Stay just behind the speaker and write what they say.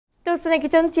ទស្សនិក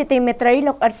ជនជាទីមេត្រី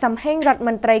លោកអ៊ិតសំហេងរដ្ឋម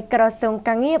ន្ត្រីក្រសួង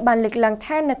កាងារបានលើកឡើង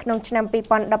ថានៅក្នុងឆ្នាំ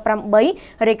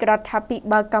2018រាជរដ្ឋាភិ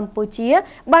បាលកម្ពុជា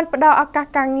បានផ្ដល់ឱកាស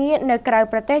ការងារនៅក្រៅ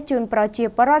ប្រទេសជូនប្រជា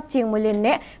ពលរដ្ឋជាង1លាន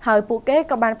នាក់ហើយពួកគេ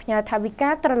ក៏បានផ្ញើថវិកា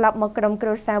ត្រឡប់មកក្រុមគ្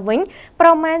រួសារវិញប្រ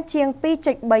មាណជាង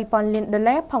 2.3 ពាន់លានដុល្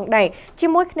លារផងដែរជា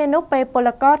មួយគ្នានោះពេលពល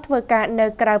ករធ្វើការនៅ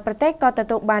ក្រៅប្រទេសក៏ទ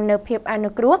ទួលបាននូវភាពអនុ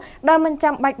គ្រោះដោយមិន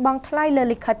ចាំបាច់បង់ថ្លៃលើ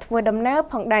លិខិតធ្វើដំណើរ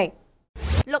ផងដែរ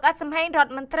លោកអ៊ិតសំហេងរដ្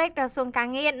ឋមន្ត្រីក្រសួងកា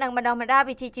ងារនិងបណ្ដុះបណ្ដាល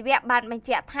វិជ្ជាជីវៈបានបញ្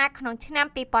ជាក់ថាក្នុងឆ្នាំ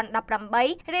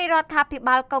2018រាជរដ្ឋាភិ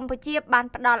បាលកម្ពុជាបាន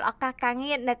ផ្ដល់ឱកាសការ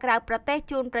ងារនៅក្រៅប្រទេស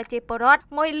ជូនប្រជាពលរដ្ឋ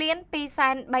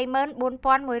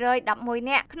 1,234,111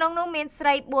 នាក់ក្នុងនោះមានស្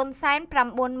រី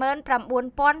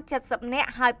 4,99,070 នាក់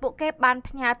ហើយពួកគេបាន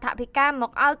ផ្ញើថវិកាម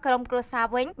កឲ្យក្រុមគ្រួសារ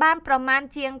វិញបានប្រមាណ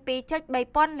ជាង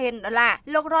 2.3 ពាន់លានដុល្លារ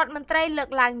លោករដ្ឋមន្ត្រីលើក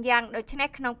ឡើងយ៉ាងដូចនេះ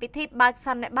ក្នុងពិធីបើកស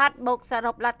ន្និបាតបូកស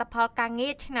រុបលទ្ធផលការងា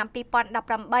រឆ្នាំ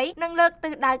2018និងលើកទិ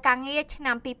សដៅការងារឆ្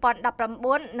នាំ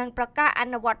2019និងប្រកាសអ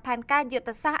នុវត្តផែនការយុទ្ធ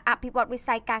សាស្ត្រអភិវឌ្ឍវិ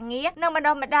ស័យការងារនិងបណ្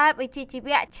ដុះបណ្ដាលវិជ្ជាជី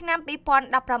វៈឆ្នាំ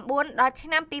2019ដល់ឆ្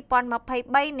នាំ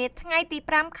2023នាថ្ងៃទី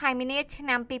5ខែមីនាឆ្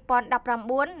នាំ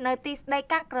2019នៅទីស្តី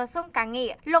ការក្រសួងកាងារ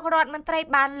លោករដ្ឋមន្ត្រី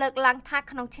បានលើកឡើងថា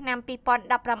ក្នុងឆ្នាំ2018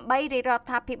រាជរដ្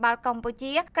ឋាភិបាលកម្ពុ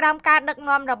ជាក្រោមការដឹក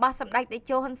នាំរបស់សម្ដេចតេ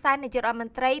ជោហ៊ុនសែននាយករដ្ឋម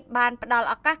ន្ត្រីបានផ្ដល់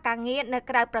ឱកាសការងារនៅ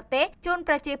ក្រៅប្រទេសជូន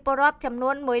ប្រជាពលរដ្ឋចំនួ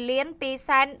ន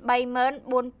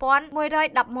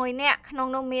 1,234,111 នាក់ក្នុង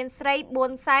នោះមានស្រី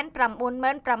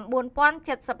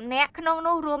 4,99,070 នាក់ក្នុង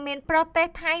នោះរួមមានប្រទេស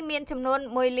ថៃមានចំនួន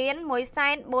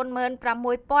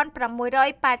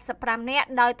 1,146,685 នាក់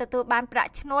ដោយទទួលបានប្រា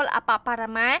ក់ឈ្នួលអបបរ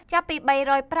មាចាប់ពី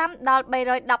305ដល់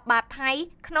310បាតថៃ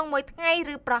ក្នុងមួយថ្ងៃ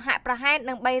ឬប្រហាក់ប្រហែល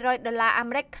នឹង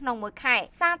$300ក្នុងមួយខែ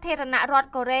សាធារណរដ្ឋ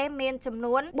កូរ៉េមានចំ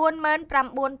នួន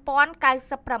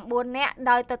 49,099 នាក់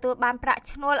ដោយទទួលបានប្រាក់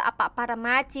ឈ្នួលអបបរ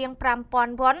មាជាង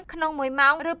 5,000 វ៉ុនក្នុងមួយម៉ោ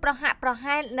ងឬប្រហាក់ប្រ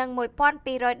ហែលនឹង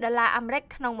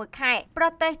$1,200ក្នុងមួយខែប្រ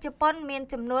ទេសជប៉ុនមាន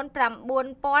ចំនួន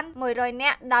 9,100 នា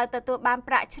ក់ដោយទទួលបាន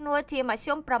ប្រាក់ឈ្នួលជាមធ្យ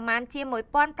មប្រមាណជា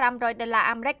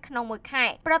$1,500ក្នុងមួយខែ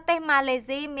ប្រទេសម៉ាឡេ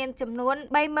ស៊ីមានចំនួន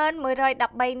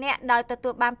 3,113 នាក់ដោយទទួ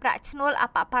លបានប្រាក់ឈ្នួលអ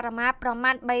បបរមាប្រ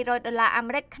មាណ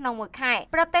$300ក្នុងមួយខែ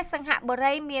ប្រទេសសិង្ហបុ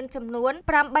រីមានចំនួន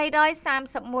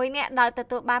 831 នាក់ដោយទ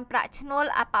ទួលបានប្រាក់ឈ្នួល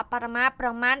អបបរមាប្រ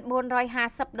មាណ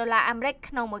$450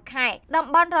ក្នុងមួយខែតំ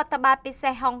បន់រដ្ឋបាលពិសេ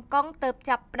សហុងកុងទើប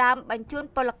ចាប់ផ្ដើមបញ្ជូន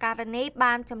ពលករនី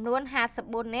បានចំនួន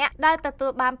 54 នាក់ដោយទទួ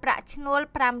លបានប្រាក់ឈ្នួល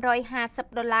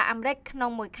$550ក្នុង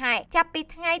មួយខែចាប់ពី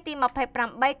ថ្ងៃទី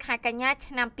28ខែកញ្ញា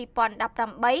ឆ្នាំ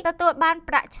2018ទទួលបាន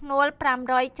ប្រាក់ឈ្នួល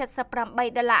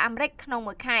$578ក្នុង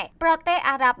មួយខែប្រទេស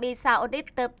អារ៉ាប៊ីសាអូឌីត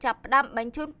ទើបចាប់ផ្ដើមប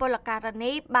ញ្ជូនពលករ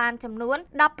នីបានចំនួន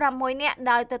 16 នាក់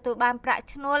ដោយទទួលបានប្រាក់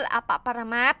ឈ្នួលអបបរ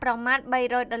មាប្រមាណ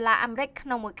$300ក្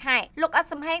នុងមួយខែលោកអ៊ិត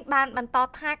សំហេងបានបន្ត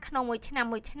ថាក្នុងមួយឆ្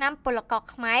នាំពលករ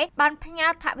ខ្មែរបានផ្ញើ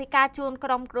ថវិកាជូនក្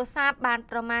រុមគ្រួសារបាន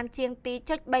ប្រមាណជាង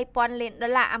 2.3 ពាន់លានដុ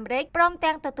ល្លារអាមេរិកព្រម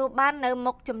ទាំងទទួលបាននៅ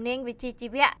មុខជំនាញវិជ្ជាជី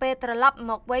វៈពេលត្រឡប់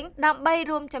មកវិញដើម្បី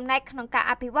រួមចំណែកក្នុងការ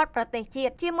អភិវឌ្ឍប្រទេសជា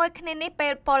តិជាមួយគ្នានេះពេ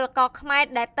លពលករខ្មែរ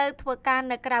ដែលទៅធ្វើការ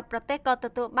នៅក្រៅប្រទេសក៏ទ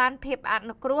ទួលបានភាពអ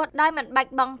នុគ្រោះដោយមិនបា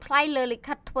ច់បង់ថ្លៃលើលិ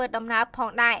ខិតធ្វើដំណើរផង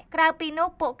ដែរក្រៅពីនោះ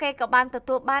ពួកគេក៏បានទ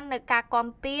ទួលបាននៅការគាំ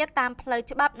ពៀតាមផ្លូវ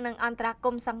ច្បាប់និងអន្តរាគ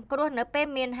មន៍សង្គ្រោះនៅពេល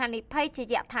មានហានិភ័យជា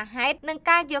យថាហេតុនិង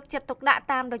ការយកចិត្តទុកដាក់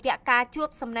តាមរយៈការជួប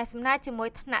សំណេះសំណាលជាមួយ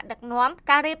ថ្នាក់ដឹកនាំ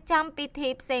ការរៀបចំពិធី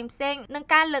ផ្សេងៗនិង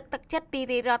ការលើកទឹកចិត្តពី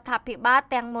រាជរដ្ឋាភិបាល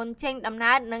ទាំងមុនចេញដំ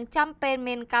ណើរនិងចំពេល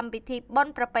មានកម្មវិធីបុណ្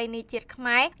យប្រពៃណីជាតិខ្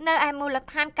មែរនៅឯមូល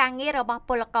ដ្ឋានការងាររបស់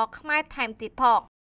ពលករខ្មែរថែមទៀតផង